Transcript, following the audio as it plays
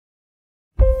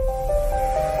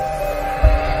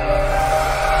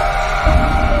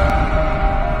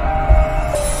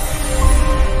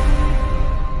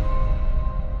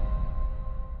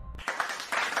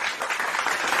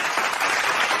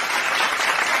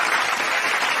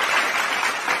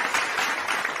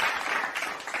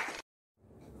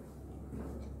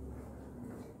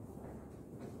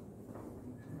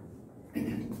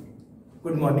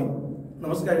Good morning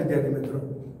नमस्कार विद्यार्थी मित्रों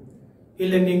e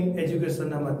learning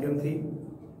education माध्यमथी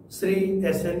Shri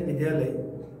SN. विद्यालय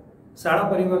शाळा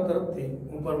परिवार तरफथी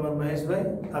हूँ परमार महेशभाई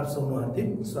आप सौનું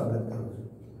हार्दिक स्वागत करूँ છું।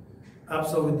 आप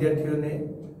सौ विद्यार्थीओने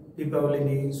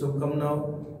दीपावलीनी शुभकामनाओं।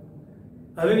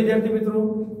 हवे विद्यार्थी मित्रों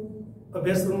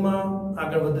अभ्यासक्रममां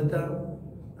आगळ वधता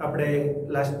आपणे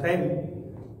लास्ट टाइम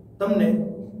तमने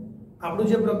આપણું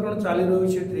જે પ્રકરણ ચાલી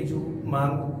રહ્યું છે ત્રીજું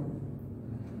માંગ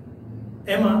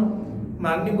એમાં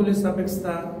માંગની મૂલ્ય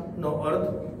સાપેક્ષતાનો અર્થ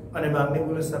અને માંગની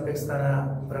મૂલ્ય સાપેક્ષતાના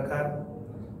પ્રકાર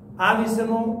આ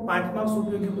વિષયનો 5 માર્ક્સ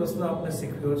ઉપયોગી પ્રશ્ન આપણે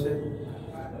શીખ્યો છે।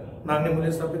 માંગની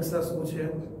મૂલ્ય સાપેક્ષતા શું છે,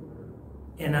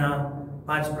 એના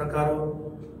 5 પ્રકારો,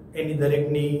 એની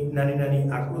દરેકની નાની નાની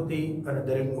આકૃતિ અને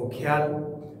દરેકનો ખ્યાલ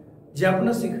જે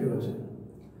આપણે શીખ્યો છે।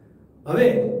 હવે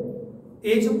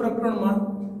એ જ પ્રકરણમાં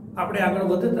આપણે આગળ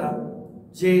વધતા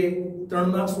જે 3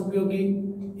 માર્ક્સ ઉપયોગી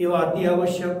એવા અતિ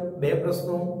આવશ્યક 2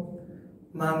 પ્રશ્નો,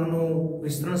 માંગનું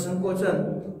વિસ્તરણ સંકોચન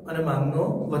અને માંગનો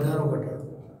વધારો ઘટાડો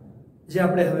જે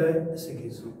આપણે હવે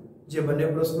શીખીશું। જે બંને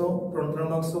પ્રશ્નો 3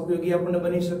 માર્ક્સ ઉપયોગી આપણને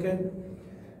બની શકે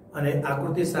અને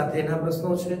આકૃતિ સાથેના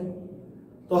પ્રશ્નો છે।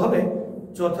 તો હવે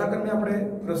ચોથા ક્રમે આપણે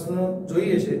પ્રશ્ન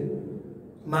જોઈએ છે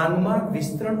માંગમાં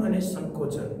વિસ્તરણ અને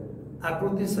સંકોચન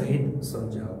આકૃતિ સહિત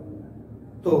સમજાવો।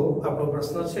 तो आपनो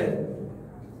प्रश्न है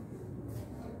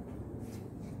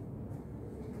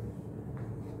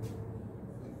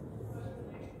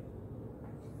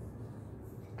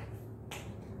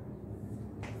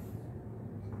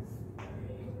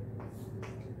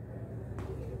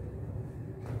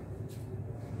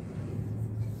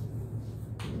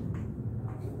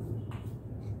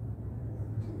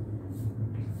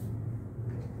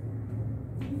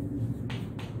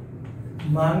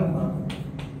मांग में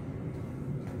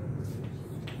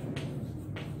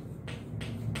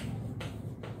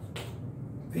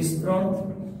विस्तरण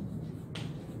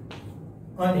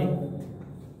અને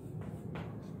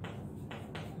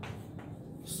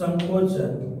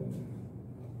સંકોચન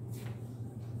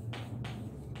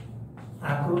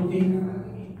આકૃતિ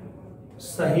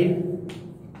સહિત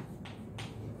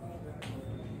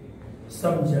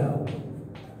સમજાવો।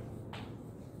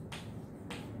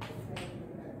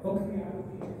 ઓકે,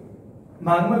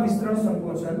 માંગમાં વિસ્તરણ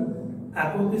સંકોચન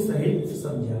આકૃતિ સહિત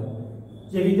સમજાવો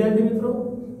જે વિદ્યાર્થી મિત્રો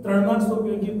 3 માર્ક્સ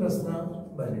ઉપયોગી પ્રશ્ન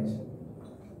બને છે।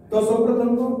 તો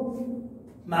સૌપ્રથમ તો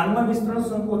માંગમાં વિસ્તરણ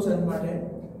સંકોચન માટે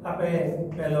આપણે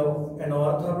પહેલો એનો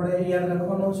અર્થ આપણે યાદ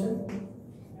રાખવાનો છે।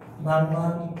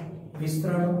 માંગમાં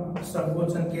વિસ્તરણ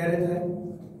સંકોચન ક્યારે થાય?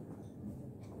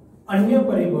 અન્ય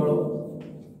પરિબળો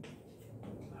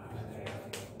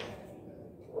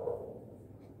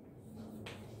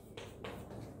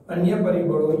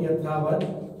યથાવત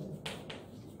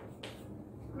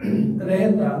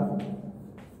રહેતા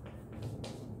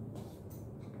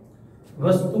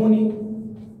वस्तुनी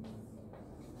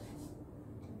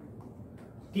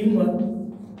किंमत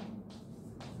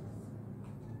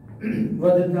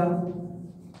વધતા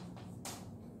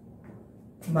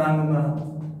માંગમાં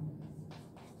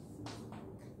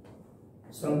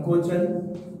સંકોચન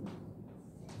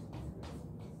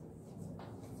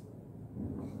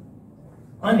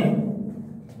અને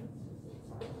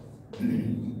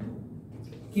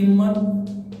કિંમત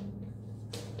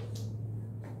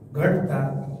ઘટતા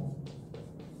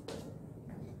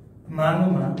मांग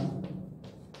में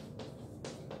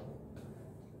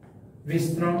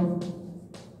विस्तरण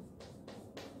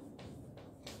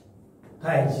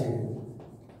थाय छे।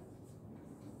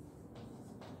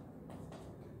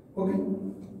 ओके,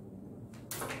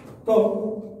 तो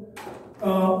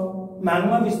मांग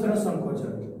में विस्तरण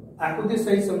संकोचन आकृति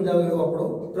सहित समजावे एवो आपणो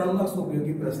 3 मार्क्स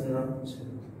उपयोगी प्रश्न छे।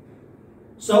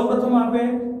 सर्वप्रथम आपणे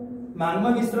मांग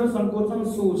में विस्तरण संकोचन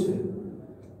शुं छे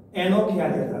एनो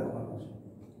ख्याल राखो।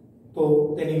 तो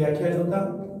तेनी व्याख्या जोता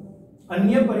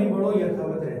अन्य परिबळो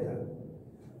यथावत रहता।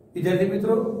 विद्यार्थी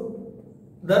मित्रों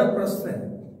दर प्रश्न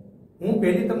हूँ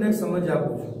पहली तमने एक समझ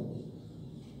आपू छुं।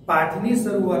 पाठनी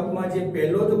शरूआतमां जे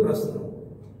पहलो ज प्रश्न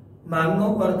मांगनो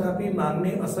अर्थ आपी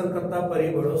मांगने असर करता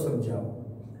परिबळो समजावो,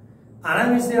 आना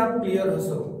विषे आप क्लियर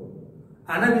हशो।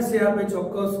 आना विषे आपणे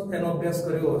ચોક્કસ एनो अभ्यास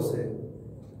कर्यो हशे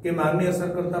के मांगने असर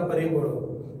करता परिबळो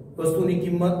वस्तुनी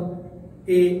किंमत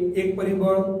ए एक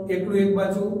परिबळ एकલું એક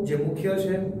બાજુ જે મુખ્ય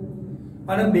છે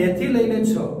અને 2 થી લઈને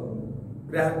 6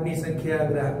 ગ્રાહકની સંખ્યા,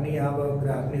 ગ્રાહકની આવક,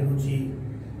 ગ્રાહકની રુચિ,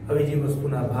 હવેજી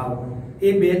વસ્તુના ભાવ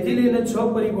એ 2 થી લઈને 6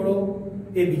 પરિબળો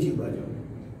એ બીજી બાજુ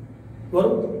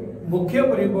બરોબર। મુખ્ય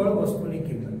પરિબળ વસ્તુની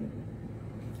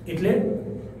કિંમત એટલે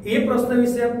એ પ્રશ્ન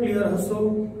વિશે આપ ક્લિયર હશો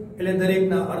એટલે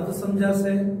દરેકના અર્થ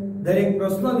સમજાશે, દરેક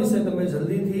પ્રશ્ન વિશે તમે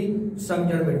જલ્દીથી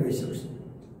સમજણ મેળવી શકશો।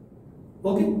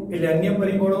 ओके એટલે અન્ય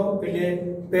પરિબળો એટલે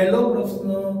પહેલો પ્રશ્ન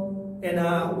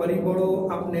એના પરિબળો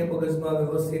આપને મગજમાં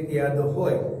વ્યવસ્થિત યાદ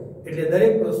હોય એટલે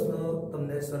દરેક પ્રશ્ન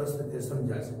તમને સરસ રીતે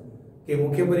સમજાશે કે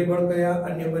મુખ્ય પરિબળ કયા,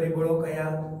 અન્ય પરિબળો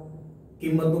કયા,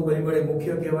 કિંમતનું પરિબળ એ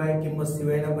મુખ્ય કહેવાય, કિંમત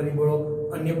સિવાયના પરિબળો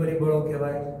અન્ય પરિબળો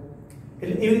કહેવાય.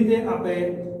 એટલે એવી રીતે આપણે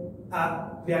આ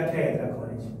વ્યાખ્યા યાદ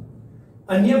રાખવાની છે.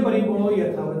 અન્ય પરિબળો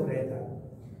યથાવત રહેતા,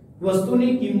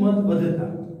 વસ્તુની કિંમત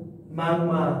વધતા,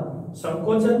 માંગમાં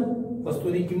સંકોચન,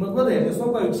 વસ્તુની કિંમત વધે એટલે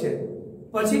સ્વાભાવિક છે.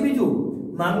 પછી બીજું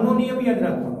માંગનો નિયમ યાદ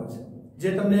રાખવાનો છે જે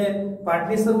તમને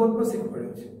પાઠની શરૂઆતમાં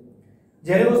શીખવાડ્યો છે.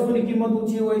 જ્યારે વસ્તુની કિંમત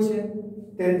ઊંચી હોય છે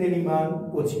ત્યારે તેની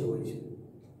માંગ ઓછી હોય છે,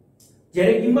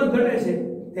 જ્યારે કિંમત ઘટે છે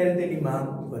ત્યારે તેની માંગ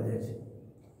વધે છે.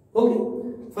 ઓકે,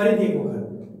 ફરીથી એક વખત,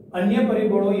 અન્ય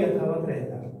પરિબળો યથાવત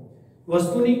રહેતા,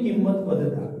 વસ્તુની કિંમત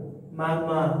વધતા,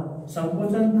 માંગમાં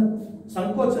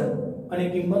સંકોચન અને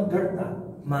કિંમત ઘટતા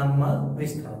માંગમાં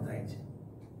વિસ્તરણ થાય છે.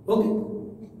 ઓકે,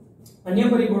 અન્ય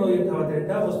પરિબળો યથાવત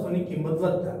રહેતા, વસ્તુની કિંમત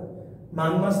વધતા,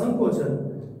 માંગમાં સંકોચન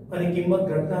અને કિંમત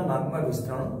ઘટતા માંગમાં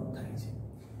વિસ્તરણ થાય છે.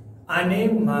 આને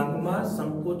માંગમાં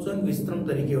સંકોચન વિસ્તરણ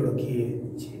તરીકે ઓળખીએ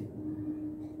છીએ.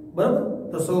 બરાબર?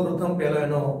 તો સૌપ્રથમ પહેલા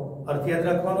એનો અર્થ યાદ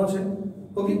રાખવાનો છે.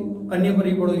 ઓકે, અન્ય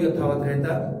પરિબળો યથાવત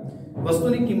રહેતા,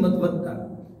 વસ્તુની કિંમત વધતા,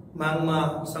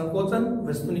 માંગમાં સંકોચન,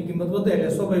 વસ્તુની કિંમત વધે એટલે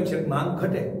સ્વાભાવિક છે માંગ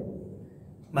ઘટે.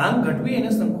 માંગ ઘટવી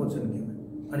એને સંકોચન કહેવાય,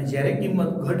 અને જ્યારે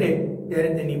કિંમત ઘટે ત્યારે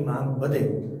તેની માંગ વધે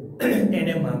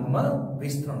એને માંગમાં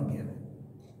વિસ્તરણ કહેવાય.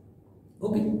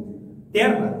 ઓકે,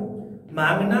 ત્યારબાદ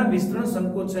માંગના વિસ્તરણ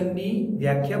સંકોચનની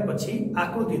વ્યાખ્યા પછી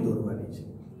આકૃતિ દોરવાની છે.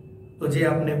 તો જે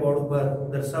આપને બોર્ડ ઉપર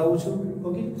દર્શાવું છું.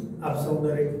 ઓકે, આપ સૌ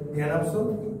દરેક ધ્યાન આપશો.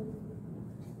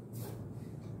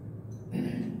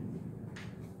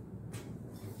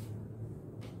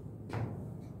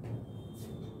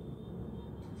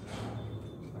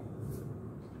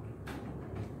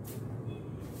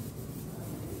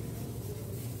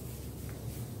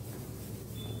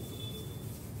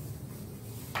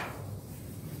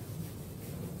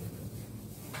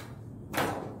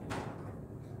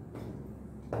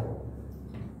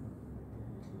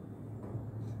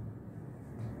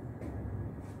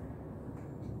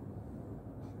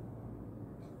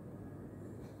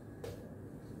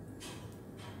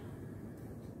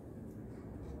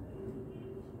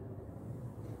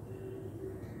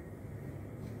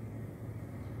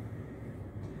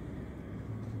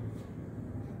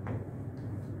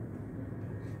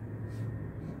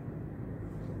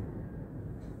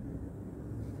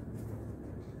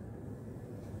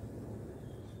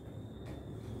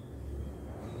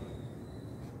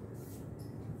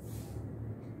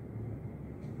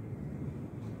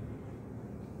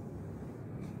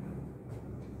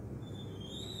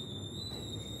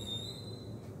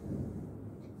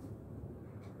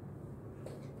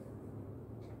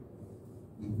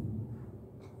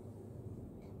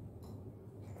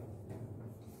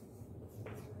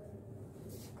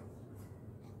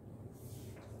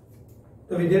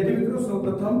 તો વિદ્યાર્થી મિત્રો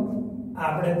સૌપ્રથમ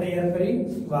આપણે તૈયાર કરી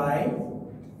y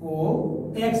o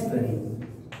x ધરી.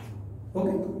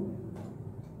 ઓકે,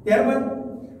 ત્યારબાદ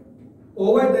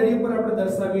oy ધરી ઉપર આપણે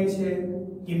દર્શાવીએ છીએ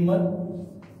કિંમત.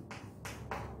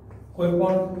 કોઈ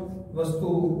પણ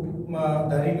વસ્તુમાં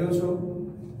ધારી લ્યો છો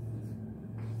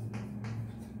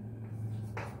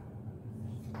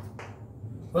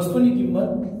વસ્તુની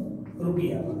કિંમત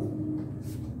રૂપિયામાં.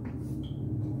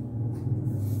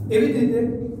 એવી જ રીતે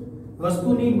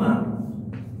વસ્તુની માંગ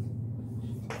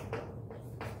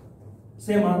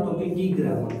શેમાં? તો કે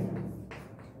કિગ્રામાં.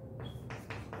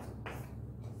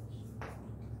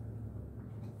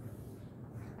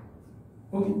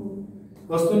 ઓકે,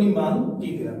 વસ્તુની માંગ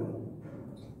કિગ્રામાં.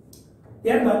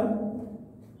 ત્યારબાદ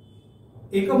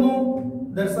એકમો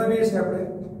દર્શાવીએ છીએ આપણે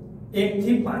 1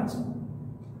 થી 5.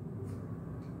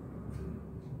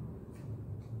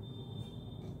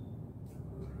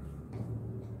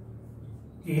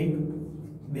 1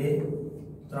 2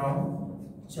 3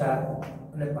 4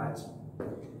 અને 5.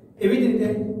 એવી જ રીતે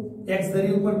x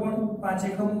ધરી ઉપર પણ 5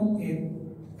 એકમો 1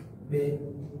 2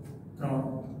 3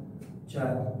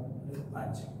 4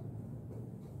 5.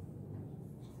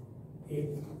 1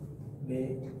 2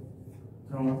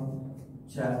 3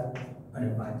 4 અને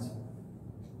 5.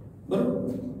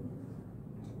 બરોબર?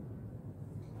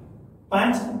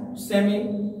 5 સેમી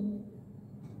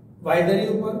y ધરી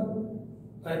ઉપર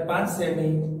અને 5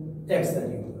 સેમી x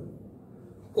ધરી ઉપર.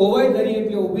 ઓય ધરી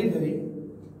એટલે ઊભી ધરી,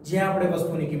 જ્યાં આપણે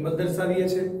વસ્તુની કિંમત દર્શાવીએ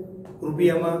છીએ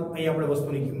રૂપિયામાં. અહીં આપણે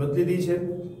વસ્તુની કિંમત લીધી છે.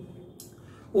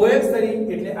 ox ધરી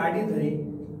એટલે આડી ધરી,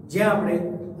 જ્યાં આપણે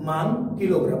માંગ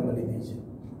કિલોગ્રામમાં લીધી છે.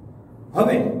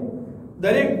 હવે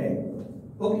દરેકને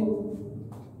ઓકે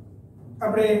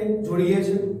આપણે જોડીએ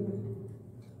છીએ.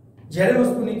 જ્યારે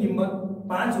વસ્તુની કિંમત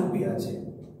 5 રૂપિયા છે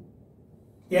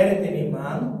ત્યારે તેની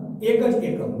માંગ 1 જ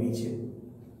એકમની છે.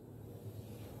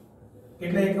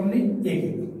 કેટલા એકમની? 1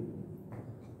 એકમ.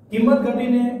 કિંમત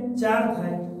ઘટીને 4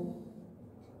 થાય,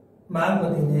 માંગ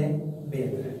વધીને 2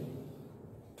 થાય.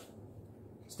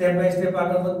 સ્ટેપ બાય સ્ટેપ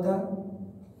આગળ વધતા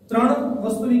 3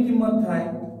 વસ્તુની કિંમત થાય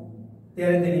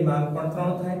ત્યારે તેની માંગ પણ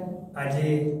 3 થાય. આ જે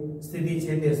સ્થિતિ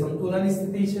છે તે સમતુલાની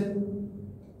સ્થિતિ છે.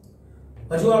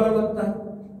 હજુ આગળ વધતા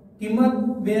કિંમત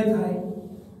 2 થાય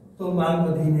તો માંગ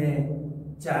વધીને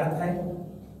 4 થાય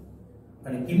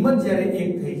અને કિંમત જ્યારે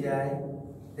 1 થઈ જાય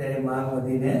ત્યારે માંગ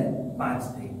વધીને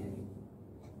 5 થઈ જાય.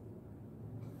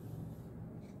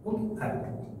 ઓકે, આગળ.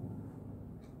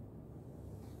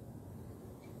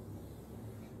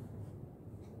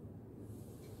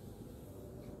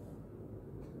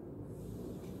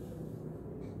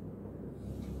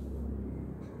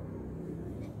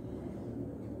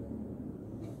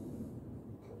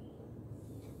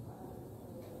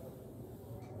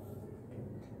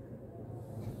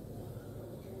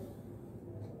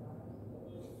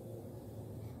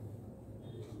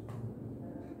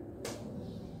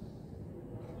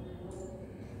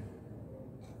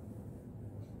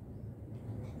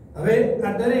 હવે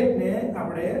આ દરેકને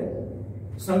આપણે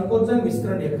સંકોચન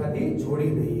વિસ્તરણ રેખાથી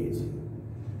જોડી દઈએ છીએ.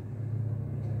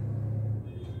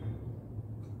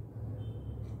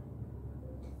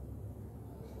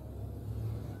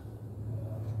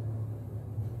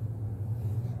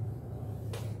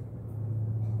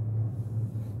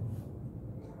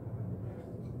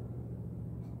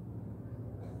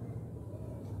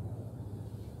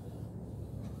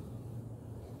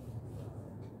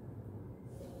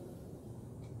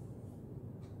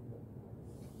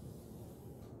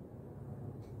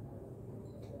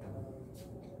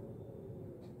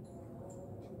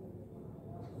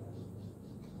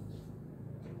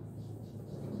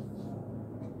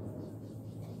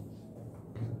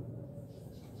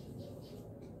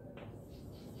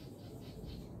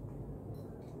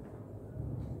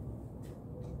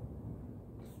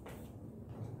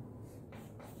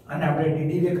 આને આપણે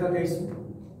ડીડી રેખા કહીશું,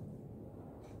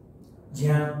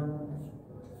 જ્યાં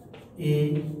A,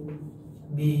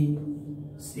 B,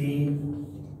 C,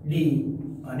 D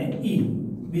અને E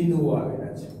બિંદુઓ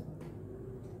આવેલા છે.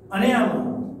 અને આમાં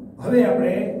હવે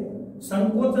આપણે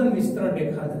સંકોચન વિસ્તરણ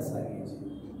રેખા દર્શાવીએ છીએ.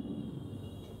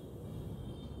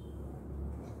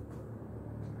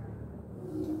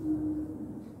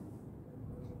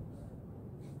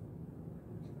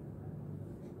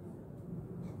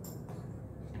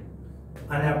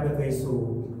 આને આપણે કહીશું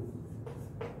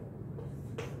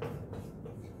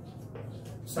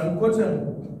સંકોચન,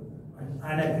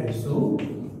 આને કહીશું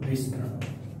વિસ્તરણ.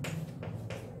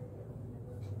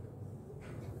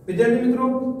 વિદ્યાર્થી મિત્રો,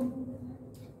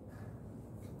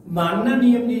 માંગના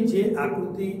નિયમની જે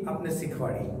આકૃતિ આપણે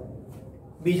શીખવાડી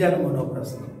બીજા નંબરનો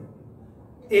પ્રશ્ન,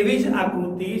 એવી જ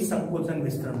આકૃતિ સંકોચન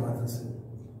વિસ્તરણમાં થશે.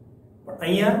 પણ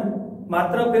અહીંયા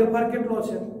માત્ર ફેરફાર કેટલો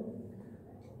છે?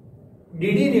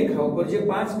 ડીડી રેખા ઉપર જે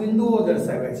 5 બિંદુઓ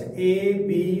દર્શાવ્યા છે A,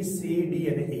 B, C, D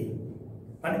અને E,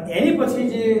 અને એની પછી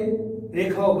જે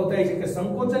રેખાઓ બતાવી છે કે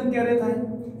સંકોચન ક્યારે થાય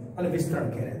અને વિસ્તરણ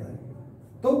ક્યારે થાય,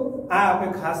 તો આ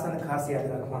આપણે ખાસ અને ખાસ યાદ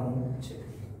રાખવાનું છે.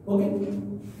 ઓકે,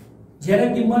 જ્યારે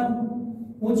કિંમત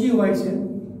ઊંચી હોય છે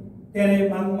ત્યારે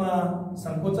માંગમાં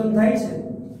સંકોચન થાય છે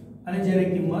અને જ્યારે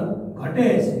કિંમત ઘટે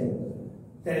છે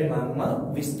ત્યારે માંગમાં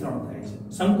વિસ્તરણ થાય છે.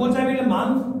 સંકોચાવી એટલે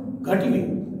માંગ ઘટવી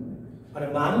અને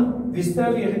માંગ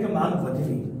વિસ્તરવી એટલે કે માંગ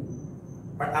વધવી.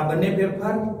 પણ આ બંને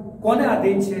ફેરફાર કોને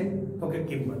આધીન છે? તો કે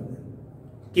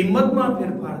કિંમતમાં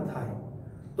ફેરફાર થાય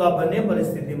તો આ બંને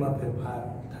પરિસ્થિતિમાં ફેરફાર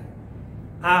થાય.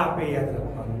 આ આપણે યાદ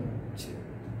રાખવાનું છે.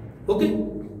 ઓકે,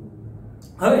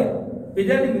 હવે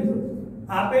વિદ્યાર્થી મિત્રો,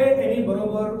 આપે એની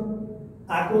બરોબર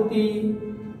આકૃતિ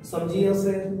સમજી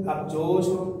હશે. આપ જોવો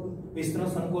છો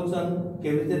વિસ્તરણ સંકોચન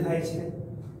કેવી રીતે થાય છે.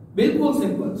 બિલકુલ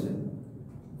સિમ્પલ છે.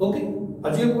 ઓકે,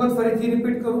 હજી એક વખત ફરીથી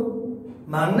રિપીટ કરું.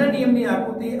 માંગના નિયમની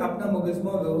આકૃતિ આપના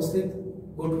મગજમાં વ્યવસ્થિત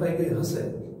ગોઠવાઈ ગઈ હશે.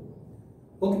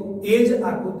 ઓકે, એ જ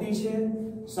આકૃતિ છે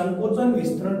સંકોચન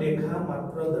વિસ્તરણ રેખા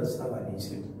માત્ર દર્શાવવાની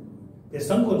છે કે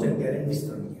સંકોચન ક્યારે,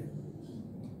 વિસ્તરણ ક્યારે.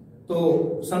 તો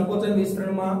સંકોચન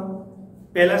વિસ્તરણમાં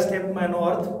પહેલા સ્ટેપમાં એનો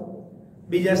અર્થ,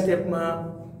 બીજા સ્ટેપમાં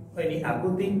એની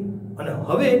આકૃતિ અને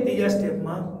હવે ત્રીજા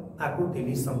સ્ટેપમાં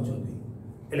આકૃતિની સમજૂતી.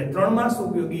 એટલે 3 માર્ક્સ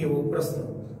ઉપયોગી એવો પ્રશ્ન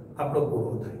આપણો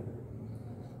પૂરો થાય.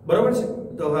 બરોબર છે?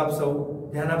 તો હવે આપ સૌ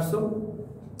ધ્યાન આપશો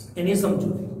એની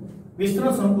સમજૂતી.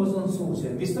 વિસ્તરણ સંકોચન શું છે?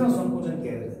 વિસ્તરણ સંકોચન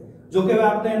ક્યારે થાય? જો કે હવે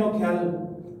આપણે એનો ખ્યાલ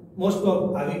મોસ્ટ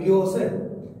ઓફ આવી ગયો હશે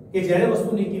કે જ્યારે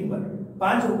વસ્તુની કિંમત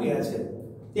 5 રૂપિયા છે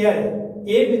ત્યારે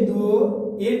એ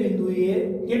બિંદુએ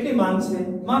કેટલી માંગ છે.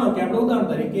 માનો કે આપણે ઉદાહરણ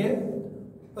તરીકે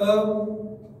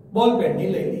બોલ પેનની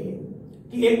લઈ લઈએ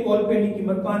કે એક બોલપેનની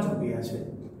કિંમત 5 રૂપિયા છે,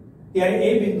 ત્યારે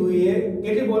એ બિંદુએ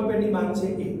કેટલી બોલપેનની માંગ છે?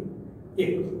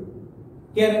 એક.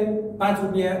 ત્યારે 5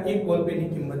 રૂપિયા એક બોલપેનની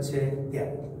કિંમત છે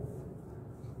ત્યારે.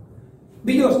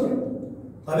 બીજો સ્ટેપ,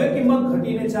 હવે કિંમત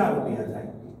ઘટીને 4 રૂપિયા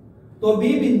થાય તો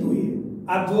બી બિંદુએ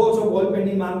આપ જોવો છો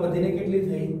બોલપેનની માંગ વધીને કેટલી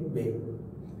થઈ? 2.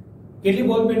 કેટલી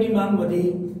બોલપેનની માંગ વધી?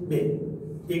 2.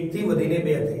 1 થી વધીને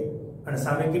 2 થઈ અને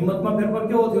સામે કિંમતમાં ફેરફાર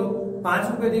કેવો થયો? 5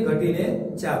 રૂપિયાથી ઘટીને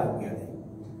 4 રૂપિયા થઈ.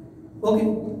 ઓકે,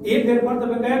 એ ફેરફાર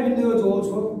તમે કયા બિંદુએ જોવો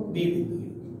છો? બી બિંદુએ.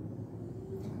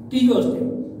 ત્રીજો સ્ટેપ,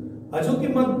 હજુ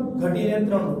કિંમત ઘટીને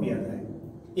 3 રૂપિયા થાય,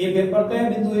 એ ફેરફાર કયા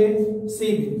બિંદુએ?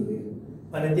 સી બિંદુએ,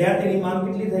 અને ત્યાં તેની માંગ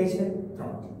કેટલી થઈ છે?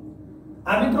 3.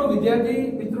 આ મિત્રો વિદ્યાર્થી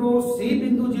મિત્રો સી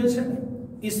બિંદુ જે છે ને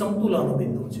એ સમતુલાનો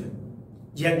બિંદુ છે,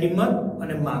 જ્યાં કિંમત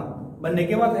અને માંગ બંને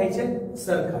કેવા થાય છે?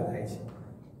 સરખા થાય છે.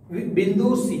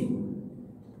 બિંદુ સી,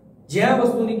 જ્યાં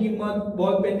વસ્તુની કિંમત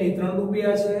બોલપેનની 3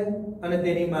 રૂપિયા છે અને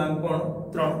તેની માંગ પણ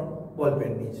 3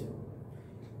 બોલપેનની છે.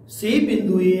 સી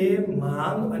બિંદુએ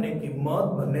માંગ અને કિંમત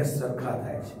બંને સરખા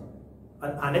થાય છે.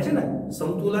 અને આને છે ને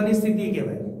સમતુલાની સ્થિતિ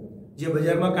કહેવાય, જે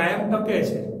બજારમાં કાયમ ટકે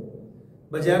છે.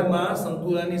 બજારમાં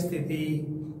સંતુલનની સ્થિતિ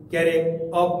ક્યારેક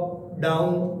અપ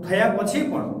ડાઉન થયા પછી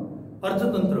પણ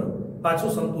અર્થતંત્ર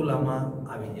પાછું સંતુલનમાં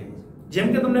આવી જાય છે. જેમ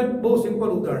કે તમને બહુ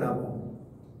સિમ્પલ ઉદાહરણ આપો,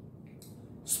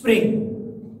 સ્પ્રિંગ.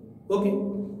 ઓકે,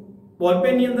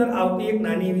 બોલપેનની અંદર આવતી એક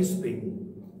નાની એવી સ્પ્રિંગ,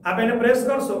 આપ એને પ્રેસ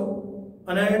કરશો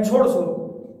અને છોડશો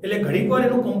એટલે ઘડીકવાર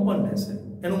એનું કંપન રહેશે,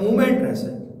 એનું મૂવમેન્ટ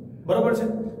રહેશે, બરોબર છે,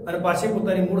 અને પાછી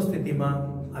પોતાની મૂળ સ્થિતિમાં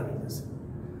આવી જશે.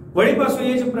 વળી પાછું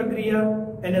એ જ પ્રક્રિયા,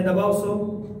 એને દબાવશો,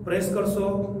 પ્રેસ કરશો,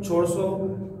 છોડશો,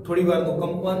 થોડી વારનું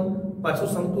કંપન, પાછું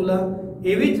સંતુલન.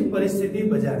 એવી જ પરિસ્થિતિ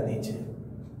બજારની છે.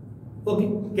 ઓકે,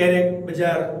 ક્યારેક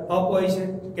બજાર અપ હોય છે,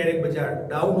 ક્યારેક બજાર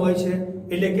ડાઉન હોય છે,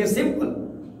 એટલે કે સિમ્પલ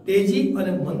તેજી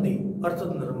અને મંદી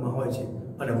અર્થતંત્રમાં હોય છે,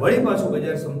 અને વળી પાછું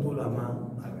બજાર સમતુલામાં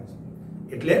આવે છે.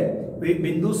 એટલે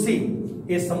બિંદુ સી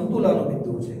એ સમતુલાનો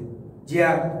બિંદુ છે,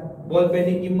 જ્યાં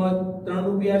બોલપેનની કિંમત 3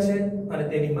 રૂપિયા છે અને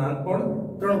તેની માંગ પણ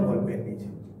 3 બોલપેનની છે.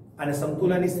 આને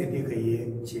સમતુલાની સ્થિતિ કહીએ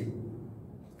છીએ.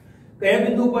 કયા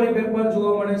બિંદુ પર ફેરફાર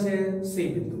જોવા મળે છે? સી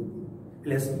બિંદુ.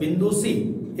 એટલે બિંદુ સી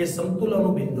એ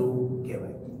સમતુલાનું બિંદુ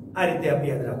કહેવાય. આ રીતે આપ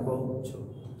યાદ રાખો છો.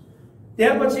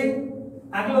 ત્યાર પછી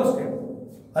આગલો સ્ટેપ,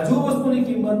 હજુ વસ્તુની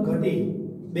કિંમત ઘટી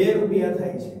 2 રૂપિયા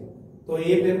થાય છે તો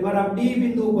એ ફેરફાર આપ ડી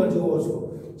બિંદુ પર જોવો છો.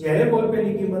 જ્યારે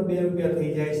બોલપેનની કિંમત 2 રૂપિયા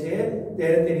થઈ જાય છે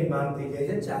ત્યારે તેની માંગ થઈ જાય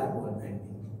છે 4 બોલપેનની.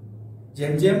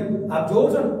 જેમ જેમ આપ જોવો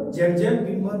છો ને, જેમ જેમ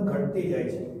કિંમત ઘટતી જાય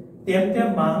છે તેમ તેમ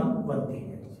માંગ વધતી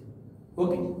જાય છે.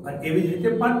 ઓકે, અને એવી જ રીતે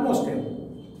પાંચમો સ્ટેપ,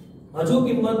 હજુ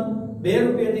કિંમત 2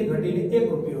 રૂપિયાથી ઘટીને 1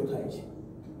 રૂપિયો થાય છે.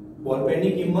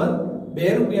 બોલપેનની કિંમત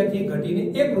 2 રૂપિયાથી ઘટીને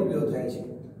 1 રૂપિયો થાય છે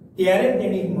ત્યારે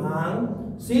તેની માંગ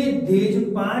સીધી જ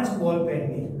 5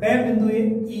 બોલપેનની, કયા બિંદુએ?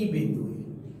 ઈ બિંદુએ.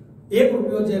 1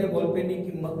 રૂપિયો જ્યારે બોલપેનની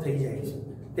કિંમત થઈ જાય છે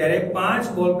ત્યારે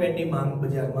 5 બોલપેનની માંગ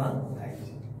બજારમાં થાય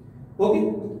છે. ઓકે,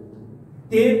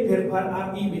 તે ફેરફાર આ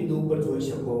ઈ બિંદુ ઉપર જોઈ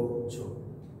શકો છો.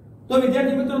 તો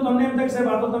વિદ્યાર્થી મિત્રો, તમને એમ થાય કે સાહેબ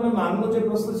આ તો તમે માંગનો જે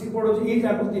પ્રશ્ન શીખવાડો છો એ જ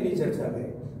આકૃતિની ચર્ચા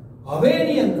કરી. હવે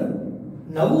એની અંદર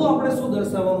નવું આપણે શું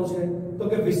દર્શાવવાનું છે? તો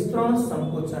કે વિસ્તરણ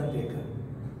સંકોચન રેખા,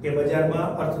 કે બજારમાં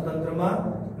અર્થતંત્રમાં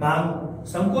માંગ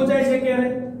સંકોચાય છે ક્યારે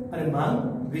અને માંગ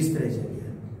વિસ્તરે છે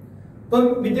ક્યારે. તો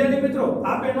વિદ્યાર્થી મિત્રો,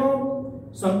 આપ એનો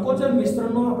સંકોચન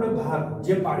વિસ્તરણનો આપણે ભાગ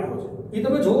જે પાડ્યો છે એ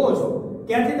તમે જોવો છો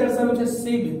ક્યાંથી દર્શાવ્યો છે?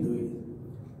 સી બિંદુએ.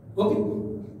 ઓકે,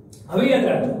 હવે યાદ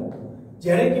રાખજો,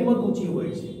 જ્યારે કિંમત ઊંચી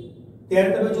હોય છે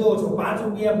ત્યારે તમે જોવો છો 5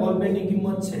 રૂપિયા બોલપેનની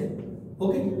કિંમત છે.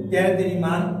 ઓકે, ત્યારે તેની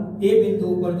માંગ એ બિંદુ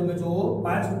ઉપર તમે જોવો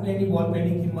 5 રૂપિયાની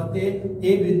બોલપેનની કિંમત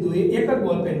એ બિંદુએ એક જ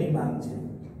બોલપેનની માંગ છે.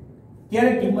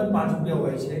 ત્યારે કિંમત 5 રૂપિયા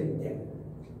હોય છે ત્યારે.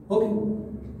 ઓકે,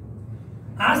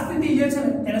 આ સ્થિતિ જે છે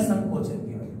ને એને સંકોચન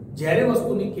કહેવાય. જ્યારે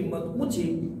વસ્તુની કિંમત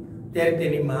ઊંચી ત્યારે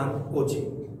તેની માંગ ઓછી.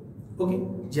 ઓકે,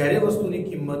 જ્યારે વસ્તુની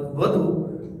કિંમત વધુ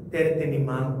ત્યારે તેની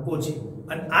માંગ ઓછી.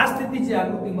 અને આ સ્થિતિ જે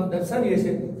આકૃતિમાં દર્શાવીએ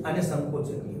છે આને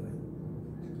સંકોચન કહેવાય.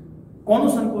 કોનું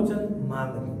સંકોચન?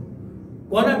 માંગનું.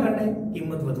 કોના કારણે?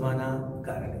 કિંમત વધવાના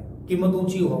કારણે, કિંમત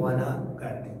ઊંચી હોવાના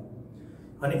કારણે.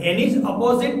 અને એની જ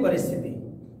ઓપોઝિટ પરિસ્થિતિ,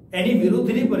 એની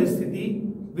વિરુદ્ધની પરિસ્થિતિ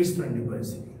વિસ્તરણની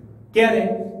પરિસ્થિતિ. ક્યારે?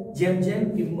 જેમ જેમ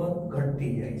કિંમત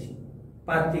ઘટતી જાય છે.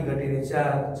 5 થી ઘટીને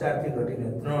 4, 4 થી ઘટીને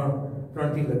 3, 3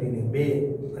 થી ઘટીને 2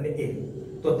 અને 1.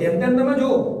 તો તેમ તેમ તમે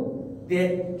જુઓ તે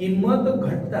કિંમત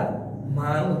ઘટતા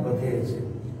માંગ વધે છે.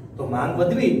 તો માંગ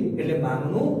વધવી એટલે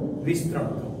માંગનું વિસ્તરણ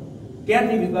થવું.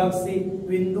 ક્યાંથી? વિભાગ સી,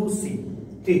 બિંદુ સી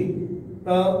થી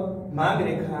માંગ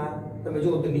રેખા તમે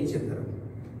જુઓ તો નીચે તરફ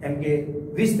એમ કે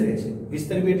વિસ્તરે છે.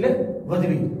 વિસ્તરવી એટલે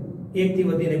વધવી. 1 થી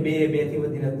વધીને 2, 2 થી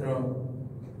વધીને 3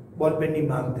 બોલપેનની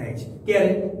માંગ થાય છે.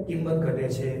 ક્યારે? કિંમત ઘટે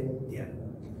છે ત્યારે.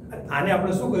 આને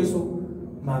આપણે શું કહીશું?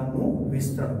 માંગનું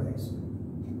વિસ્તરણ કહીશું.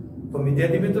 તો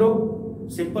વિદ્યાર્થી મિત્રો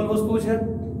સિમ્પલ વસ્તુ છે.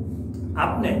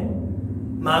 આપને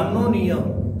માંગનો નિયમ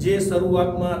જે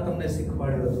શરૂઆતમાં તમને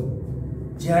શીખવાડ્યો હતો,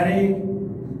 જ્યારે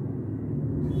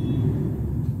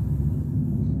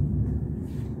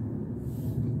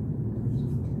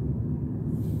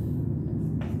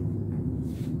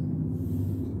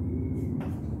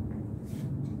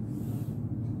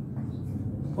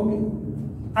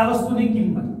આ વસ્તુની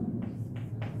કિંમત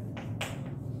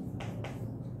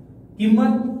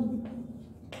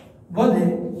વધે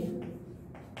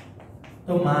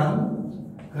તો માંગ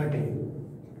ઘટે,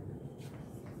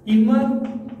 કિંમત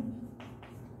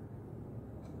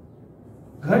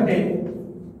ઘટે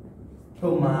તો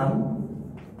માંગ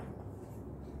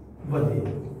વધે.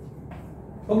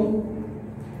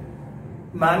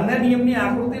 માંગના નિયમની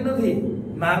આકૃતિ નથી,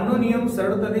 માંગનો નિયમ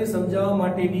સરળતાથી સમજાવવા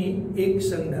માટેની એક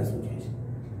સંજ્ઞા સૂચવે છે.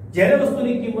 જ્યારે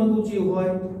વસ્તુની કિંમત ઊંચી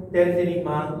હોય ત્યારે તેની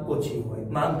માંગ ઓછી હોય,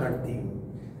 માંગ ઘટતી હોય.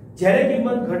 જ્યારે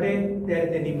કિંમત ઘટે ત્યારે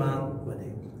તેની માંગ વધે.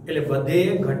 એટલે વધે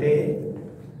ઘટે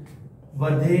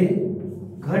વધે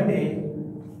ઘટે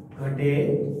ઘટે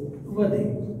વધે.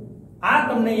 આ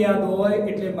તમને યાદ હોય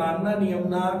એટલે માંગના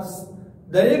નિયમના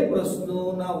દરેક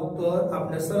પ્રશ્નોના ઉત્તર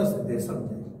આપણે સરસ રીતે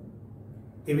સમજાય.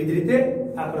 એવી જ રીતે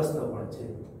આ પ્રશ્ન પણ છે.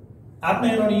 આપને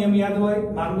એનો નિયમ યાદ હોય,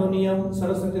 માંગનો નિયમ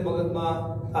સરસ રીતે મગજમાં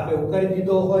આપણે ઉતારી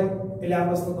દીધો હોય એટલે આ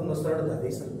પ્રશ્ન તમને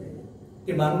સરળતાથી સમજાય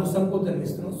કે માંગનું સંકોચન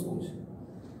વિસ્તરણ શું છે.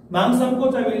 માંગ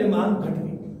સંકોચાવી એટલે માંગ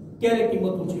ઘટવી, ક્યારે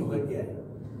કિંમત ઊંચી હોય ત્યારે.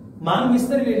 માંગ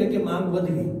વિસ્તરવી એટલે કે માંગ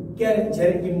વધવી, ક્યારે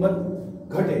જ્યારે કિંમત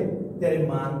ઘટે ત્યારે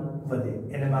માંગ વધે.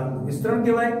 એને માંગનું વિસ્તરણ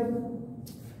કહેવાય.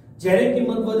 જ્યારે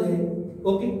કિંમત વધે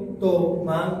ઓકે તો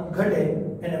માંગ ઘટે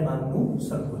એને માંગનું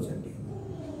સંકોચન કહેવાય.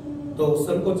 તો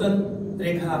સંકોચન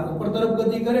રેખા ઉપર તરફ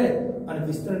ગતિ કરે અને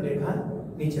વિસ્તરણ રેખા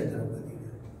નીચે તરફ ગતિ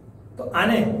કરે. તો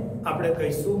આને આપણે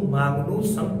કહીશું માંગનું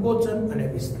સંકોચન અને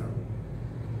વિસ્તરણ.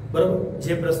 બરોબર.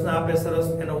 જે પ્રશ્ન આપણે સરસ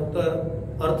એનો ઉત્તર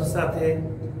અર્થ સાથે,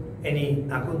 એની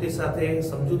આકૃતિ સાથે,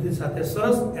 સમજૂતી સાથે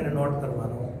સરસ એને નોટ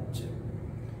કરવાનો છે.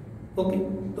 ઓકે.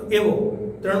 તો એવો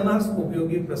 3 માર્ક્સ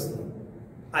ઉપયોગી પ્રશ્ન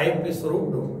આઈએમપી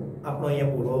સ્વરૂપનો આપણો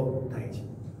અહીંયા પૂરો થાય છે.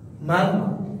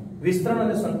 માંગમાં વિસ્તરણ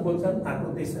અને સંકોચન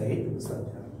આકૃતિ સહિત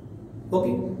સમજાવો.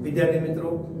 ઓકે વિદ્યાર્થી મિત્રો,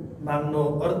 માંગનો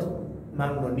અર્થ,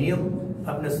 માંગનો નિયમ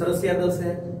આપને સરસ યાદ હશે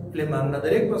એટલે માંગના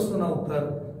દરેક પ્રશ્નોના ઉત્તર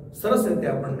સરસ રીતે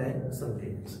આપણને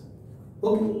સમજાઈ જશે.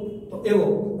 ઓકે. તો એવો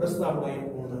પ્રશ્ન આપણો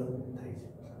અહીંયા પૂર્ણ થાય છે.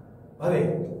 હવે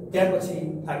ત્યાર પછી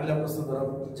આગલા પ્રશ્ન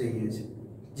તરફ જઈએ છીએ,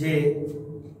 જે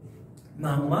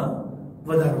માંગમાં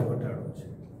વધારો ઘટાડો છે.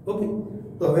 ઓકે.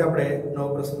 તો હવે આપણે નવો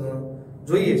પ્રશ્ન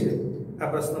જોઈએ છે.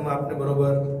 આ પ્રશ્નમાં આપને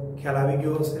બરોબર ખ્યાલ આવી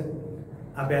ગયો હશે.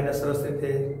 આપણે આને સરસ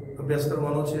રીતે અભ્યાસ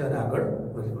કરવાનો છે અને આગળ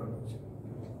વધવાનો છે.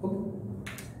 ઓકે.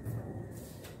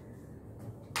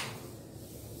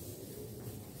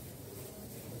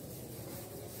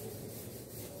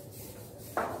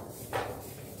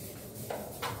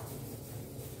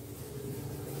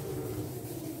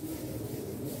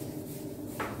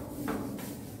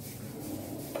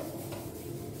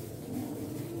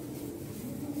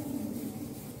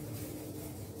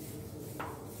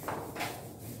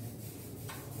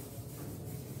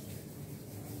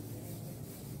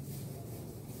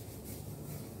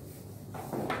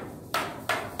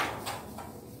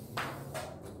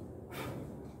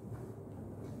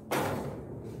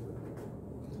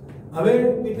 હવે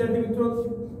વિદ્યાર્થી મિત્રો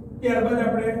ત્યારબાદ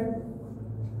આપણે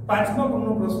 5મા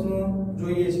ક્રમનો પ્રશ્ન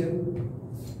જોઈએ છે.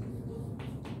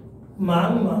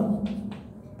 માંગમાં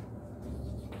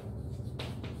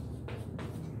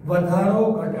વધારો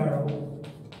ઘટાડો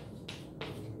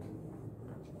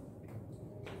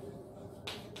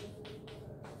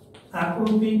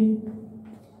આકૃતિ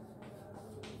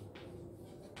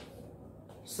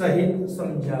સહિત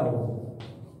સમજાવો.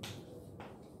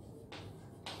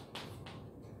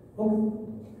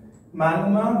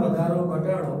 માંગમાં વધારો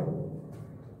ઘટાડો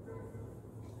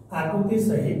આકૃતિ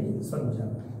સહિત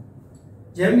સમજાવો.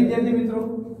 જેમ વિદ્યાર્થી મિત્રો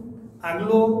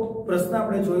આગલો પ્રશ્ન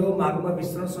આપણે જોયો માંગમાં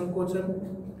વિસ્તરણ સંકોચન,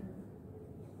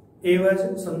 એવા જ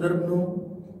સંદર્ભનો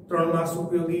 3 માર્ક્સ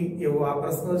ઉપયોગી એવો આ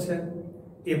પ્રશ્ન છે.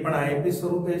 એ પણ આઈએમપી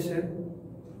સ્વરૂપે છે.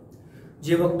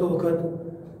 જે વખતો વખત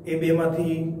એ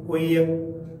બેમાંથી કોઈ એક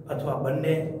અથવા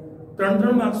બંને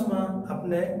 3 માર્ક્સમાં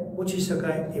આપને પૂછી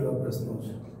શકાય એવા પ્રશ્નો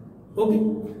છે. ઓકે.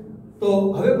 તો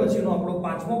હવે પછીનો આપણો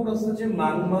 5મો પ્રશ્ન છે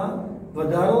માંગમાં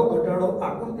વધારો ઘટાડો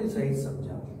આકૃતિ સહિત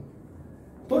સમજાવો.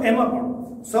 તો એમાં પણ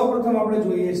સૌપ્રથમ આપણે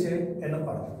જોઈએ છે એનો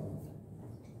અર્થ.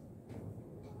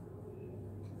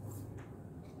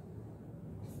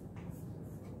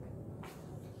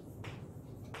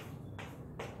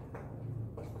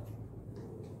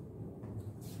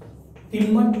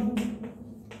 કિંમત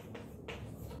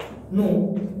નું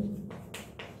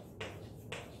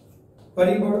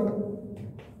પરિબળ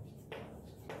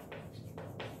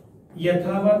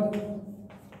યથાવત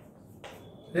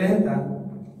રહેતા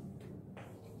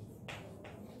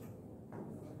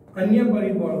અન્ય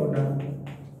પરિબળોના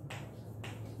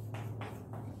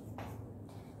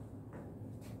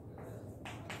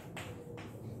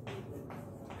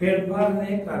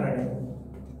ફેરફારને કારણે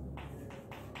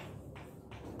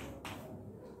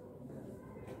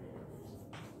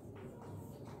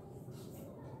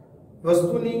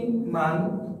વસ્તુની માંગ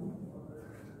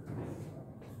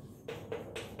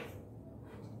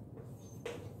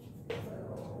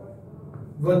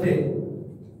વધે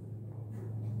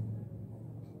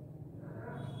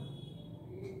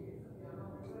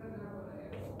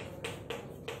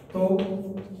તો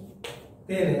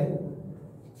તેને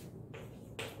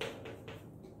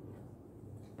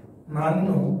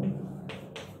માંગનો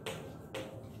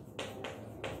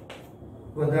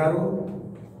વધારો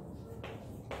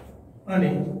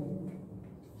અને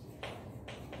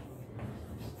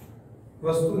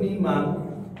વસ્તુની માંગ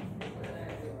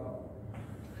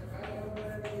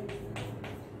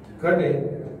ઘટે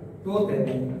તો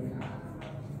તેને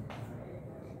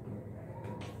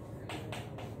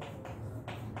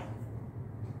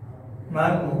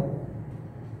માંગનો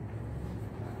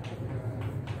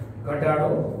ઘટાડો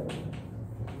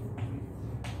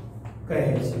કહે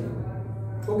છે.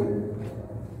 ઓકે,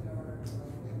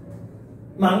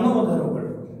 માંગનો વધારો કરે,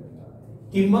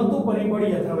 કિંમતનું પરિબળ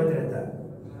યથાવત રહેતા.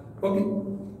 ઓકે,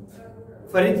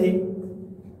 ફરીથી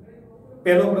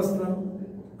પહેલો પ્રશ્ન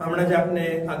હમણાં જ આપને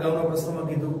અગાઉના પ્રશ્નમાં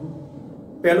કીધું.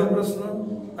 પહેલો પ્રશ્ન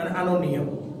અને આનો નિયમ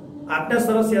આપને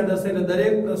સરસ યાદ હશે એટલે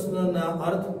દરેક પ્રશ્નના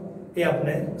અર્થ એ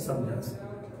આપને સમજાશે.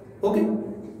 ઓકે,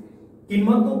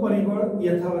 કિંમતનું પરિબળ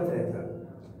યથાવત રહેતા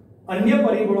અન્ય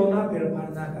પરિબળોના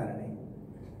ફેરફારના કારણે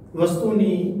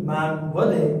વસ્તુની માંગ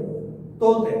વધે તો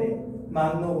તેને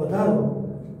માંગનો વધારો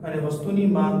અને વસ્તુની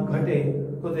માંગ ઘટે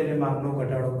તો તેને માંગનો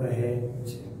ઘટાડો કહે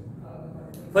છે.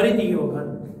 ફરીથી વખત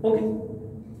ઓકે,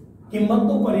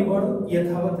 કિંમતનું પરિબળ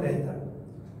યથાવત રહેતા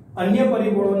અન્ય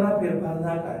પરિબળોના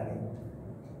ફેરફારના કારણે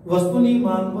વસ્તુની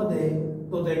માંગ વધે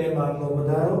તો તેને માંગનો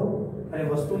વધારો અને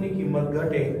વસ્તુની કિંમત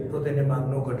ઘટે તો તેને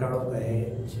માંગનો ઘટાડો કહે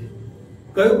છે.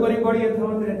 કયું પરિબળ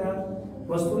યથાવત રહેતા?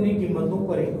 વસ્તુની કિંમતનું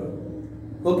પરિબળ.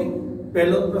 ઓકે,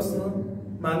 પહેલો પ્રશ્ન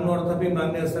માંગનો અર્થ આપી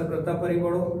માંગને અસર કરતા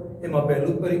પરિબળો, એમાં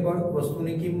પહેલું પરિબળ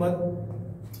વસ્તુની કિંમત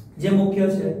જે મુખ્ય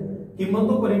છે.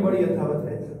 કિંમતનું પરિબળ યથાવત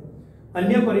રહેતા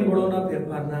અન્ય પરિબળોના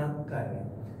ફેરફારના કારણે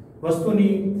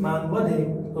વસ્તુની માંગ વધે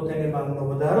તો તેને માંગનો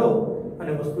વધારો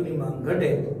અને વસ્તુની માંગ ઘટે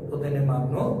તો તેને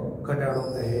માંગનો ઘટાડો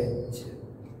કહે છે.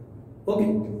 ઓકે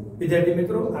વિદ્યાર્થી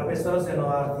મિત્રો, આપણે સરસ એનો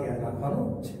અર્થ યાદ રાખવાનો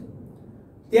છે.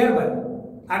 ત્યારબાદ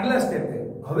આગલા સ્ટેપે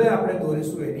હવે આપણે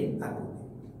દોરીશું એની આકૃતિ.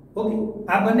 ઓકે,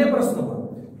 આ બંને પ્રશ્નોમાં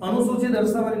અનુસૂચિ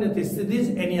દર્શાવવાની નથી, સીધી જ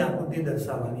એની આકૃતિ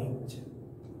દર્શાવવાની છે.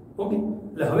 ઓકે,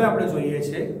 એટલે હવે આપણે જોઈએ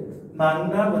છે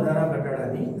માંગના વધારા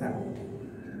ઘટાડાની આકૃતિ.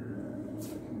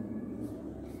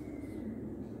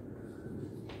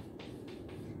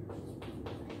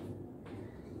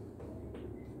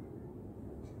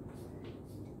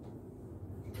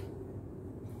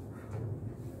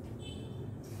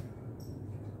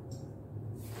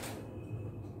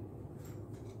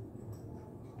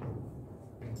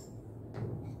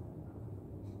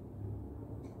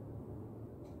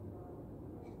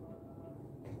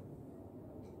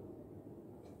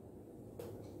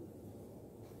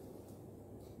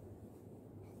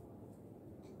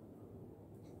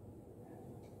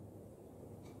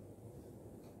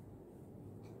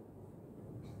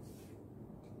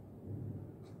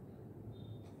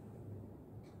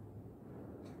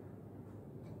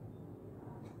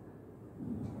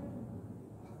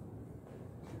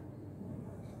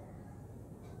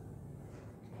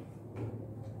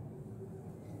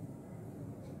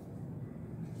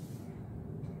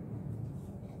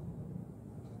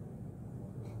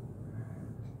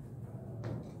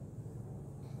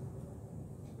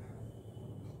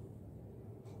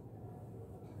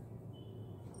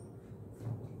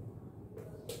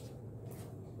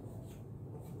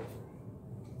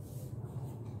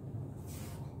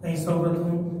 અહીં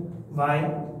સૌપ્રથમ y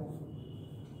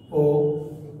o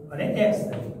અને x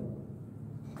ધરી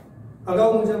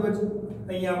અગાઉ મુજબ જ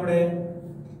અહીં આપણે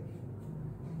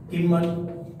કિંમત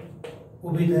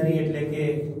ઊભી ધરી એટલે કે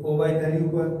oy ધરી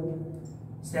ઉપર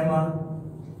શેમાં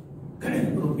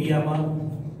રૂપિયામાં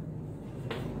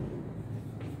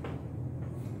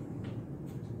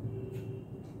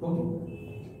ઓકે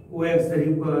ox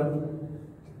ધરી ઉપર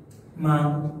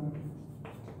માં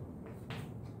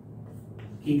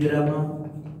કિગ્રામાં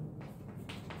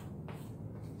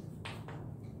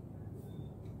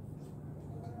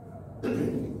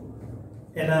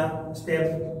એના સ્ટેપ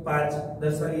 5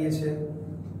 દર્શાવીએ છીએ.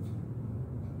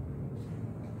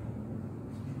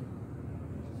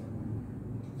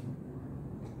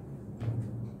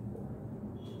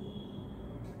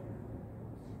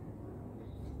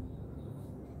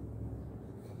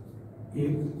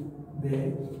 એક,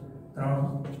 બે, 3,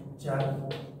 4,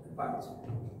 5.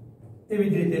 એવી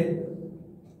જ રીતે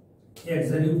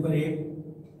એક્ઝરી ઉપર 1,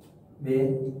 2,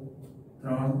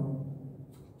 3,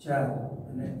 4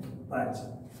 અને 5.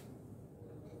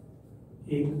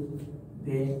 1,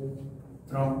 2,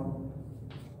 3,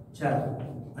 4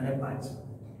 અને 5.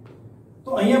 તો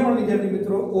અહીંયા પણ વિદ્યાર્થી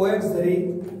મિત્રો OX ધરી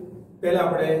પહેલા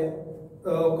આપણે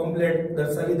કમ્પ્લીટ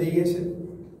દર્શાવી દઈએ છીએ.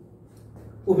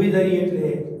 ઊભી ધરી એટલે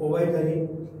OY ધરી,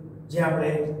 જે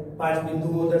આપણે 5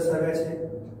 બિંદુઓ દર્શાવ્યા છે,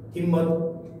 કિંમત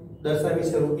દર્શાવી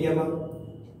છે રૂપિયામાં.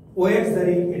 OX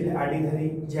ધરી એટલે આડી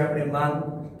ધરી, જે આપણે માંગ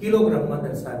કિલોગ્રામમાં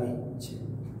દર્શાવી છે.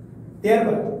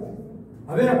 ત્યારબાદ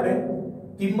હવે આપણે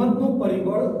કિંમતનું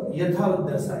પરિબળ યથાવત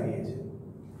દર્શાવીએ છીએ.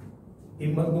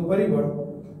 કિંમતનું પરિબળ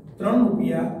 3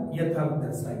 રૂપિયા યથાવત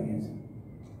દર્શાવીએ છીએ.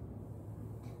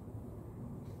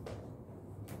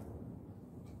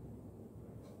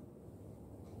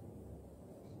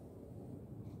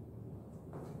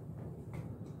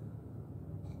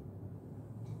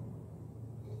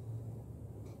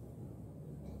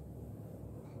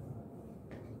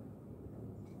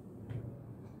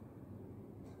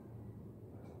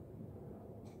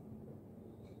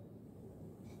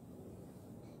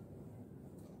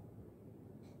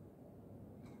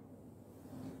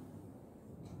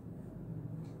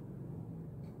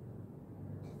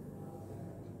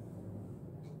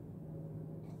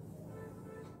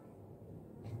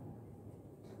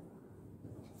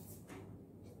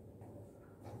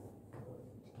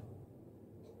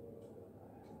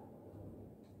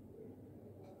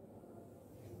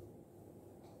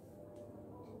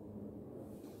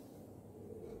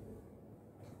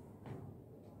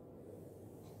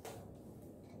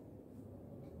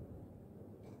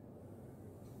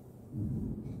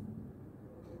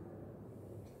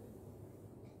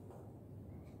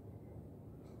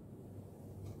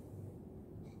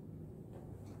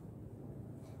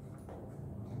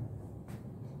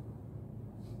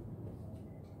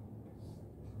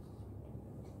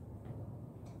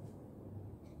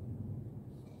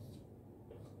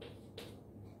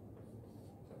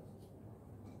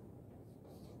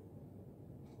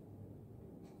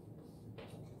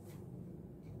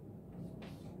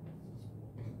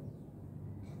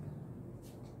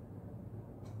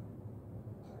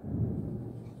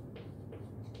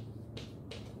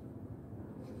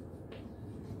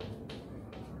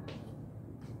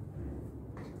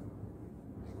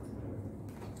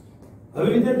 હવે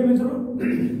વિદ્યાર્થી મિત્રો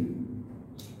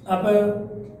આપણે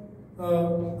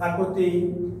આકૃતિ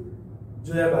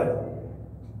જોયા બાદ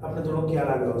આપણે થોડો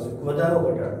ખ્યાલ આવ્યો હશે વધારો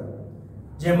ઘટાડો,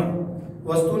 જેમાં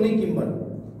વસ્તુની કિંમત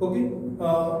ઓકે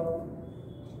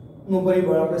નું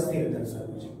પરિબળ આપણે સ્થિર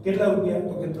દર્શાવ્યું છે. કેટલા રૂપિયા?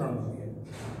 તો કે 3 રૂપિયા.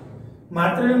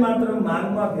 માત્ર ને માત્ર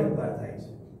માંગમાં ફેરફાર થાય છે,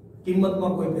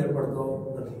 કિંમતમાં કોઈ ફેર પડતો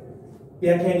નથી.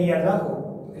 વ્યાખ્યાને યાદ રાખો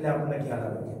એટલે આપણને ખ્યાલ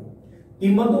આવે કે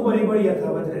કિંમતનું પરિબળ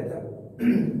યથાવત રહેતા,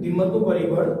 કિંમતનું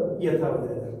પરિબળ યથાવત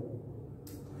રહેતા,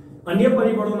 અન્ય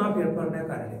પરિબળોના ફેરફારને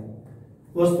કારણે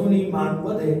વસ્તુની માંગ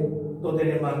વધે તો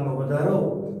તેને માંગનો વધારો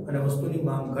અને વસ્તુની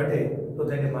માંગ ઘટે તો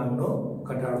તેને માંગનો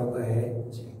ઘટાડો કહે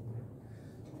છે.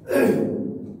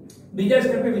 બીજા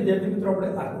સ્ટેપે વિદ્યાર્થી મિત્રો આપણે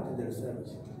આકૃતિ દર્શાવી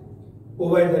છે.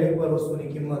 OY ધરી પર વસ્તુની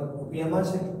કિંમત રૂપિયામાં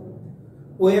છે,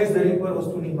 OX ધરી પર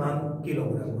વસ્તુની માંગ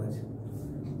કિલોગ્રામમાં છે.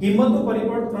 કિંમતનું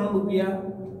પરિબળ 3 રૂપિયા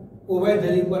OY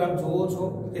ધરી પર આપ જોવો છો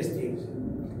તે સ્થિર છે,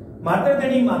 માત્ર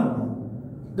તેની માંગમાં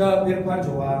ફેરફાર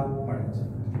જોવા મળે છે.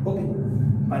 ઓકે,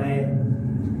 અને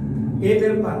એ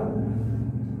ફેરફાર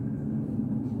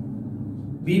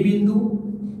B બિંદુ,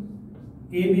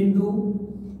 A બિંદુ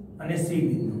અને C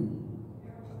બિંદુ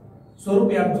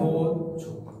સ્વરૂપે આપ જોવો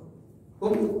છો.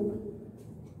 ઓકે,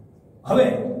 હવે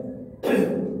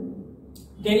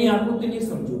તેની આકૃતિની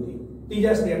સમજૂતી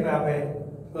ત્રીજા સ્ટેપે આપણે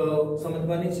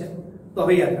સમજવાની છે. તો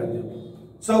હવે યાદ રાખજો,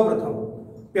 સૌપ્રથમ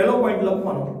પહેલો પોઈન્ટ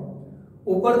લખવાનો,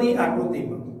 ઉપરની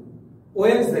આકૃતિમાં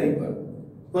OX ધરી પર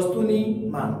વસ્તુની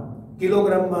માંગ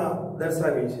કિલોગ્રામમાં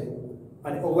દર્શાવી છે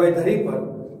અને OY ધરી પર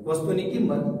વસ્તુની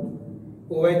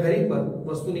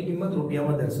કિંમત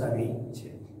રૂપિયામાં દર્શાવી છે.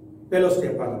 પહેલો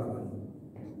સ્ટેપ આ લખવાનો.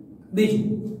 બીજું,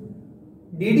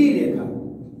 DD રેખા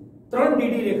 3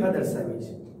 DD રેખા દર્શાવી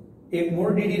છે. એક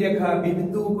મૂળ DD રેખા B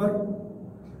બિંદુ ઉપર,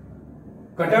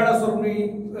 ઘટાડા સ્વરૂપની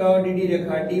DD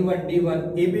રેખા D1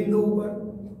 A બિંદુ ઉપર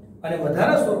અને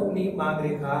વધારા સ્વરૂપની માંગ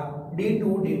રેખા D2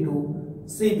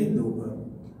 C બિંદુ ઉપર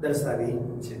દર્શાવી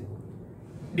છે.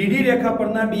 DD રેખા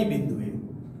પરના B બિંદુએ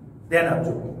ધ્યાન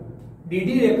આપજો.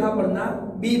 ડીડી રેખા પરના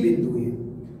બી બિંદુએ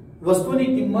વસ્તુની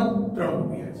કિંમત 3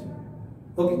 રૂપિયા છે.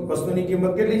 ઓકે, વસ્તુની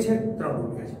કિંમત કેટલી છે? 3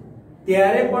 રૂપિયા છે.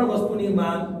 ત્યારે પણ વસ્તુની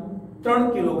માંગ 3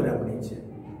 કિલોગ્રામની છે.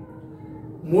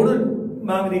 મૂળ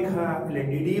માંગ રેખા એટલે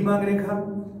ડીડી માંગ રેખા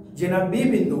જેના બી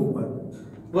બિંદુ ઉપર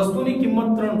વસ્તુની કિંમત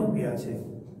 3 રૂપિયા છે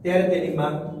ત્યારે તેની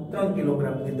માંગ 3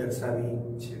 કિલોગ્રામની દર્શાવી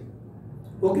છે.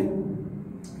 ઓકે,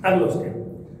 આગલો સ્ટેપ.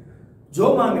 જો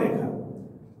માંગ રેખા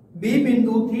બી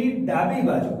બિંદુથી ડાબી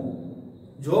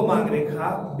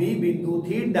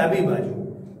બાજુ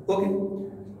ઓકે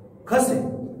ખસે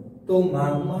તો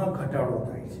માંગમાં ઘટાડો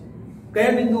થાય છે.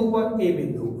 કયા બિંદુ ઉપર? એ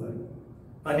બિંદુ ઉપર.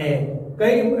 અને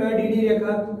કઈ ડીડી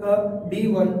રેખા?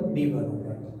 D1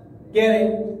 ઉપર. ક્યારે?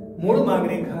 મૂળ માંગ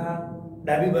રેખા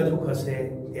ડાબી બાજુ ખસે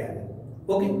ત્યારે.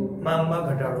 ઓકે, માંગમાં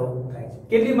ઘટાડો થાય છે.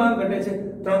 કેટલી માંગ ઘટે છે?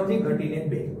 3 થી ઘટીને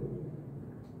 2.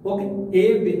 ઓકે, એ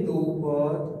બિંદુ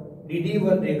ઉપર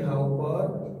DD1 રેખા ઉપર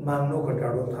માંગનો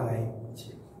ઘટાડો થાય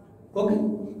છે. ઓકે,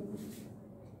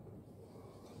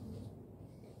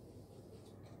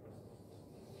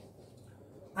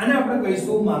 આને આપણે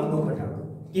કહીશું માંગનો ઘટાડો.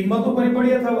 કિંમતો પરિબળ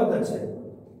યથાવત છે.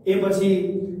 એ પછી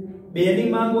 2 ની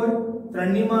માંગ હોય, 3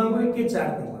 ની માંગ હોય કે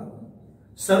 4 ની માંગ.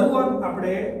 શરૂઆત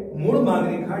આપણે મૂળ માંગ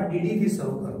રેખા DD થી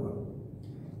શરૂ કરવાનું.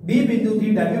 બી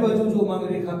બિંદુથી ડાબી બાજુ જો માંગ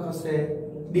રેખા ખસે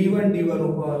D1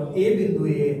 ઉપર એ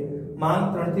બિંદુએ માંગ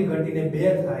 3 થી ઘટીને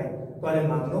 2 થાય તો આને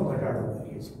માંગનો ઘટાડો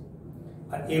કહીએ છીએ.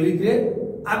 અને એવી રીતે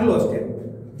આગલો સ્ટેપ.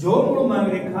 જો મૂળ માંગ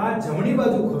રેખા જમણી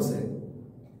બાજુ ખસે,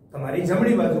 તમારી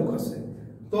જમણી બાજુ ખસે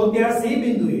તો ત્યાં સી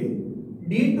બિંદુએ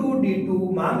D2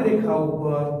 માંગ રેખા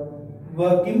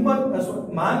ઉપર કિંમત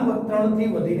માંગ 3 થી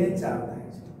વધીને 4 થાય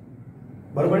છે.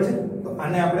 બરોબર છે? તો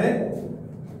આને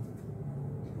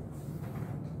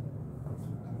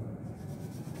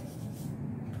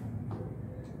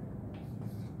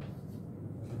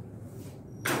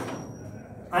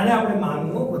આપણે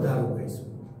માંગનો વધારો કહીશું.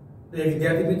 એટલે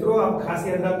વિદ્યાર્થી મિત્રો આપ ખાસ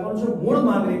યાદ રાખવાનું છે, મૂળ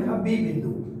માંગ રેખા બી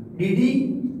બિંદુ DD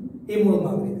એ મૂળ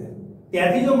માંગ રેખા,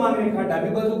 ત્યાંથી જો માંગ રેખા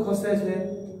ડાબી બાજુ ખસે છે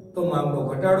તો માંગનો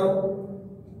ઘટાડો.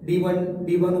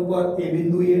 D1 ઉપર એ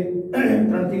બિંદુએ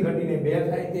 3 થી ઘટીને 2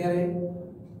 થાય ત્યારે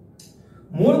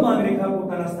મૂળ માંગ રેખા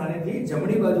પોતાના સ્થાનેથી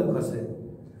જમણી બાજુ ખસે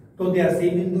તો ત્યાં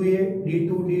સી બિંદુએ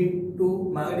D2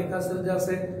 માંગ રેખા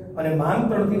સર્જાશે અને માંગ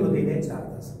 3 થી વધીને 4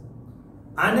 થશે.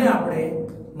 આને આપણે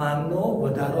માંગનો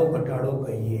વધારો ઘટાડો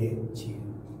કહીએ છીએ.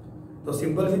 તો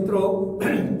સિમ્પલ મિત્રો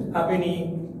આપેની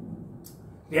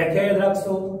વ્યાખ્યા યાદ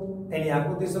રાખશો, એની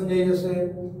આકૃતિ સમજાઈ જશે,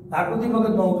 આકૃતિ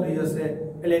મગજમાં ઉતરી જશે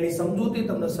એટલે એની સમજૂતી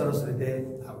તમને સરસ રીતે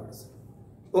આવડશે.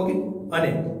 ઓકે, અને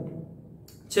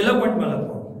છેલ્લા પોઈન્ટમાં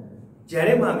લખવાનું,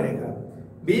 જ્યારે માંગ રેખા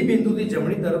બી બિંદુથી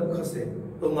જમણી તરફ ખસે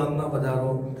તો માંગમાં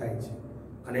વધારો થાય છે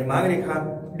અને માંગ રેખા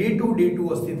D2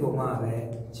 અસ્તિત્વમાં આવે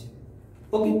છે.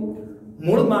 ઓકે,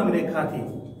 મૂળ માંગ રેખાથી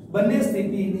બંને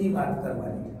સ્થિતિની વાત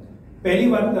કરવાની.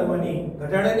 પહેલી વાત કરવાની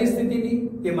ઘટાડાની સ્થિતિની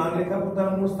કે માંગ રેખા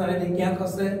પોતાના મૂળ સ્થાનેથી ક્યાં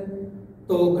ખસે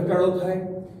તો ઘટાડો થાય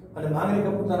અને માંગ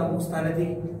રેખા પોતાના મૂળ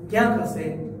સ્થાનેથી ક્યાં ખસે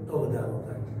તો વધારો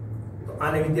થાય. તો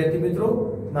આને વિદ્યાર્થી મિત્રો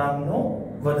માંગનો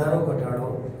વધારો ઘટાડો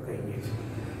કહીએ છીએ.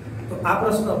 તો આ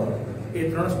પ્રશ્ન પર એ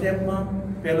 3 સ્ટેપમાં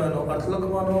પહેલો એનો અર્થ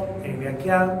લખવાનો, એની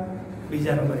વ્યાખ્યા,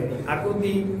 બીજા નંબર એની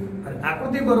આકૃતિ, અને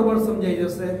આકૃતિ બરોબર સમજાઈ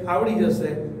જશે, આવડી જશે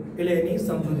એટલે એની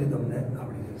સમજૂતી તમને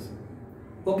આવડી જશે.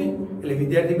 ઓકે, એટલે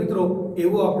વિદ્યાર્થી મિત્રો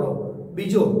એવો આપણો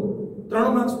બીજો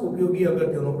 3 માર્ક્સ ઉપયોગી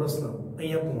અગત્યનો પ્રશ્ન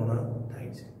અહીંયા પૂર્ણ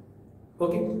થાય છે.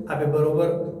 ઓકે, આપણે બરોબર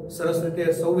સરસ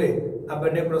રીતે સૌએ આ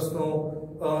બંને પ્રશ્નો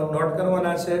નોટ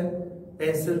કરવાના છે.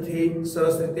 પેન્સિલથી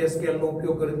સરસ રીતે સ્કેલનો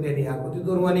ઉપયોગ કરીને એની આકૃતિ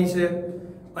દોરવાની છે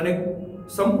અને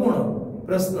સંપૂર્ણ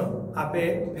પ્રશ્ન આપે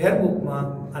ફેરબુકમાં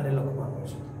આને લખવાનો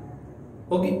છે.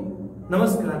 ઓકે,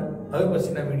 નમસ્કાર. હવે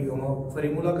પછીના વિડીયોમાં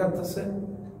ફરી મુલાકાત થશે.